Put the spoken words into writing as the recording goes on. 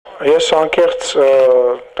Ես անկեղծ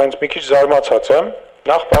տենց մի քիչ զարմացած եմ։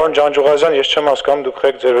 Նախ պարոն Ջանջուղազյան, ես չեմ հասկանում դուք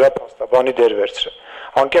եք ձեր վրա փաստաբանի դեր վերցրել։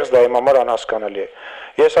 Անկեղծ դա իմ համար անհասկանալի է։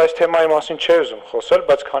 Ես այս թեմայի մասին չէի ուզում խոսել,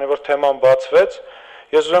 բայց քանի որ թեման բացվեց,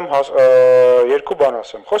 ես ուզում երկու բան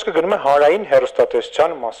ասեմ։ Խոսքը գնում է հանրային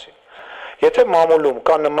հեռուստատեսության մասին։ Եթե մամուլում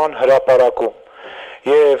կա նման հրապարակում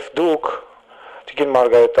եւ դուք Տիկին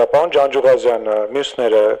Մարգարիտա, պարոն Ջանջուղազյանը,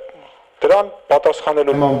 մյուսները դրան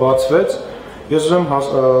պատասխանելու նման բացվեց, ես ուզում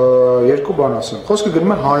երկու բան ասեմ։ Խոսքը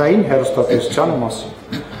գնում է հանրային հեռուստատեսության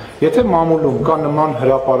մասին։ Եթե մամուլում կա նման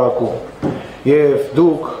հրապարակում եւ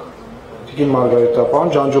դուք Տիկին Մարգարիտա,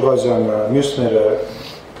 պարոն Ջանջուղազյանը, մյուսները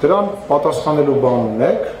դրան պատասխանելու բան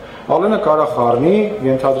ունեք, Ալենը կարող խառնի,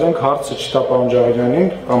 ենթադրենք հարցը չտա պարոն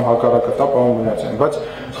Ջաղինյանին կամ հակառակը տա պարոն Բունյացյանին, բայց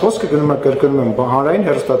խոսքը գնում է կրկնում եմ հանրային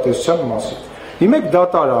հեռուստատեսության մասին։ Դիմեք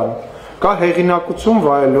դատարան, կա հեղինակություն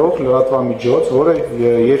վայելող լրատվամիջոց, որը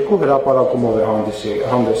երկու հրապարակումով է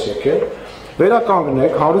հանդես եկել,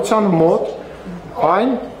 վերականգնեք հանրության մոտ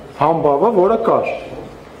այն համբավը, որը կար։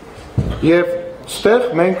 Եվ ստեղ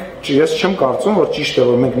մենք, ես չեմ կարծում, որ ճիշտ է,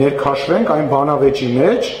 որ մենք ներքաշվենք այն բանավեճի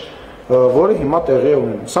մեջ, որը հիմա տեղի է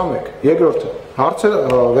ունենում։ Սա մեկ։ Երկրորդը,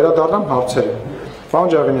 վերադառնամ հարցերը։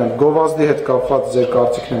 Պարոն Ջաղինյան, գովազդի հետ կապված ձեր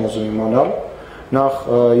կարծիքն եմ ուզում իմանալ։ Նախ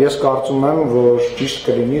ես կարծում եմ, որ ճիշտ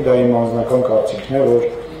կլինի, դա իմ անձնական կարծիքն է, որ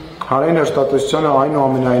հանրային հեռուստատեսությունը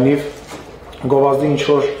այնուամենայնիվ գովազդի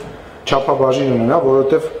ինչ-որ չափաբաժին ունենա,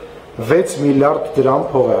 որովհետև 6 միլիարդ դրամ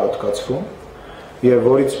փող է հատկացվում, եւ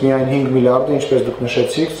որից միայն 5 միլիարդը, ինչպես դուք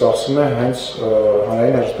նշեցիք, ծախսում է հենց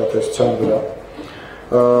հանրային հեռուստատեսության վրա։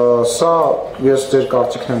 Սա ես ձեր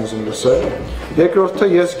կարծիքն եմ ուզում լսել։ Երկրորդը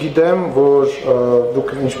ես գիտեմ, որ դուք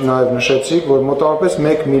նաև նշեցիք, որ մոտավորապես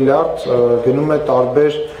 1 միլիարդ գնում է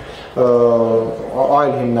տարբեր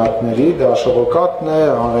այլ հիմնարկների, դա շողոքատն է,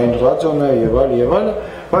 հանրային ռադիոն է եւ այլ,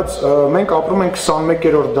 բայց մենք ապրում ենք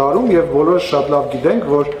 21-րդ դարում եւ բոլորը շատ լավ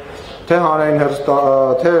գիտենք, որ թե հանրային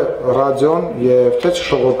թե ռադիոն եւ թե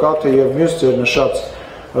շողոքատը եւ մյուս ձեր նշած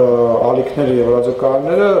ալիքները եւ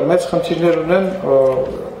ռադիոկայանները մեծ խնդիրներ ունեն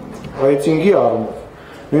ռեյտինգի առումով։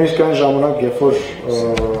 Նույնիսկ այն ժամանակ, երբ որ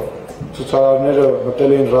ցուցարարները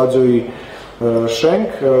մտել էին ռադիոյի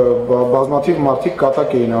շենք, բազմաթիվ մարդիկ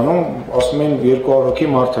կատակ էին անում, ասում էին 200 հոգի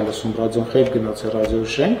մարդ է լսում ռադիոն խելք գնաց է ռադիոյի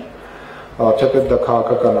շենք, թեպետ դա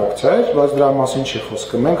քաղաքական ակցիա էր, բայց դրա մասին չի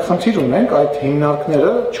խոսքը։ Մենք խնդիր ունենք այդ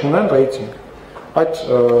հիմնարկները չունեն ռեյտինգ։ Այդ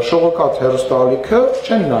շողոքատ հեռուստաալիքը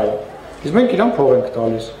չեն նայում։ Իսկ մենք իրան փող ենք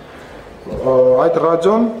տալիս։ Այդ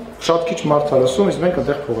ռադիոն շատ քիչ մարդ է լսում, իսկ մենք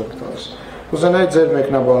այնտեղ փող ենք տալիս։ Կուզենայի ձեր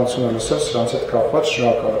մեկնաբանությունը լսել սրանց հետ կապված,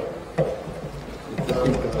 շնորհակալ եմ։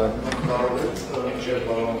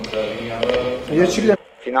 Ես չգիտեմ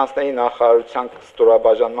Ֆինանսների նախարարության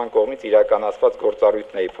ստորաբաժանման կողմից իրականացված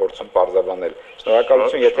գործառույթն էի փորձում պարզաբանել։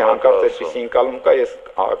 Շնորհակալություն, եթե հանկարծ այդպիսի ընկալում կա, ես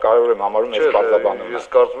կարող եմ համարում այս պարզաբանումը։ Ես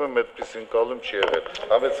կարծում եմ այդպիսի ընկալում չի եղել։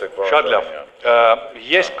 Համեցեք, պարոն։ Շատ լավ։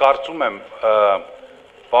 Ես կարծում եմ,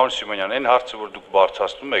 պարոն Սիմոնյան, այն հարցը, որ դուք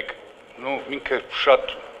բարձրացնում եք, ինքը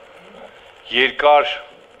շատ երկար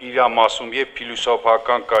իր մասում եւ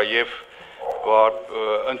փիլիսոփական կա եւ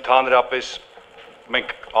ընդհանրապես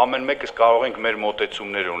մենք ամեն մեկս կարող ենք մեր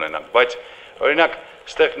մոտեցումներ ունենանք, բայց օրինակ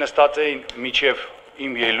ստեղ նստած էին միջև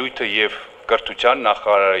իմ ելույթը եւ կրթության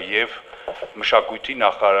նախարարը եւ մշակույթի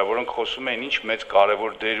նախարարը, որոնք խոսում են ինչ մեծ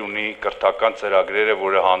կարևոր դեր ունի կրթական ծրագրերը,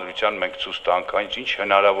 որը հանրության մենք ցույց տանք, ինչ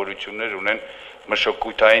հնարավորություններ ունեն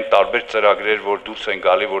մշակութային տարբեր ծրագրեր, որ դուրս են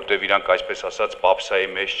գալի, որտեղ իրանք այսպես ասած պապսայի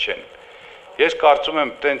մեջ չեն։ Ես կարծում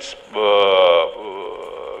եմ տենց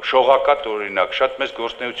շողակատ օրինակ, շատ մեծ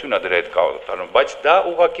գործունեություն է դրա հետ կատարվում, բայց դա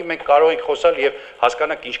ուղղակի մենք կարող ենք խոսալ եւ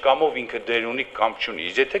հասկանանք ինչ կամով ինքը դեր ունի կամ չունի։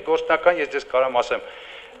 Իսկ եթե գործնական ես դες կարամ ասեմ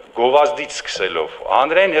գովազդից սկսելով,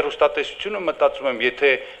 հանրային հեռուստատեսությունը մտածում եմ, եթե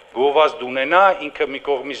գովազդ ունենա, ինքը մի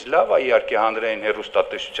կողմից լավ է իհարկե հանրային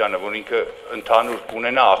հեռուստատեսությանը, որ ինքը ընդհանուր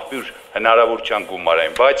կունենա աղբյուր հնարավորության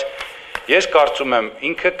գումարային, բայց ես կարծում եմ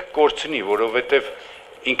ինքը կկորցնի, որովհետեւ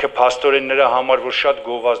ինքը փաստորեն նրա համար որ շատ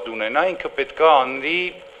գովազդ ունենա, ինքը պետք է անի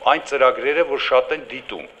այն ծրագրերը, որ շատ են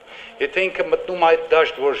դիտում։ Եթե ինքը մտնում այդ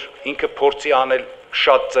դաշտ, որ ինքը փորձի անել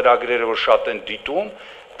շատ ծրագրերը, որ շատ են դիտում,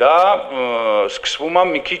 դա սկսվում է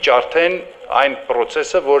մի քիչ արդեն այն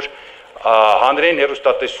process-ը, որ հանրային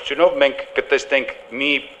հեռուստատեսությունով մենք կտեսնենք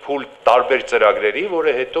մի փուլ տարբեր ծրագրերի,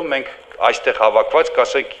 որը հետո մենք այստեղ հավաքված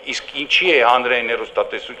կասենք, իսկ ինչի է հանրային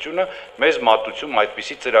հեռուստատեսությունը մեզ մատուցում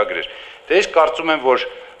այդպիսի ծրագրեր։ Դե ես կարծում եմ, որ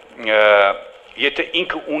եթե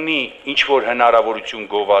ինքը ունի ինչ-որ հնարավորություն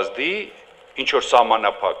գովազդի, ինչ-որ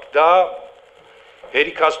սահմանափակ, դա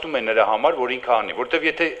հերիքացնում է նրա համար, որ ինքը անի, որտեվ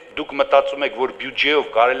եթե դուք մտածում եք, որ բյուջեով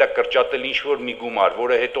կարելի է կրճատել ինչ-որ մի գումար,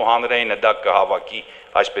 որը հետո հանրայինը դա կհավաքի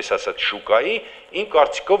այսպես ասած շուկայի, իմ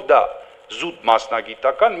կարծիքով դա զուտ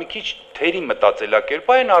մասնագիտական մի քիչ թերի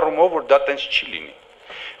մտածելակերպ է այն առումով, որ դա տենց չի լինի,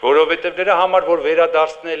 որովհետև դրա համար որ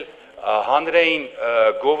վերադարձնել հանրային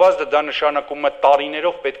գովազդը դա նշանակում է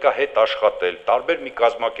տարիներով պետքա հետ աշխատել, տարբեր մի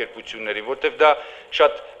կազմակերպությունների, որտեղ դա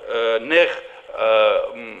շատ նեղ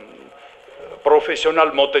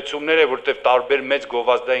պրոֆեսիոնալ մոտեցումներ է, որտեղ տարբեր մեծ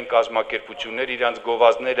գովազդային կազմակերպություններ իրանց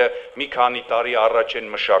գովազդները մի քանի տարի առաջ են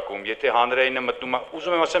մշակում, եթե հանրայինը մտնում է,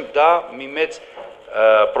 ուզում եմ ասեմ, դա մի մեծ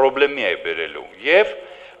պրոբլեմի է բերելու եւ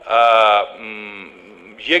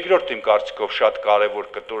երկրորդ իմ կարծիքով շատ կարևոր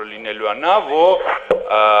կտորը լինելու է նա, որ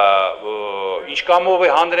ինչ կամով է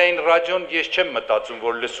հանրային ռադիոն, ես չեմ մտածում,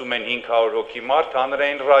 որ լսում են 500 հոգի մարդ,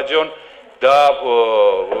 հանրային ռադիոն դա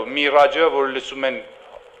մի ռադիո է, որ լսում են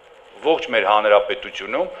ողջ մեր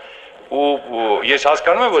հանրապետությունում ու ես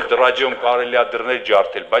հասկանում եմ, որ ռադիոյում կարելի է դռներ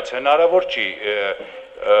ջարդել, բայց հնարավոր չի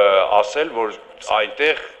ասել, որ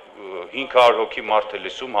այնտեղ 500 հոգի մարդ է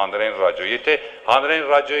լսում հանրային ռադիո։ Եթե հանրային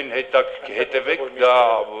ռադիոյին հետևեք, դա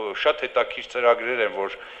շատ հետաքրքիր ծրագրեր են,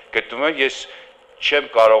 որ գտնում են, ես չեմ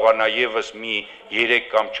կարողանա եւս մի 3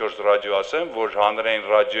 կամ 4 ռադիո ասեմ, որ հանրային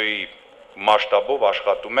ռադիոյի մասշտաբով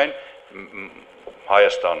աշխատում են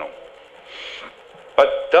Հայաստանում։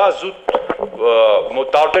 Բայց դա զուտ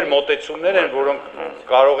տարբեր մոտեցումներ են, որոնք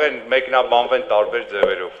կարող են մեկնաբանվել տարբեր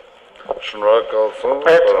ձևերով։ Շնորհակալություն։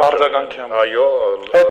 Այդ արձագանքի համար։ Այո,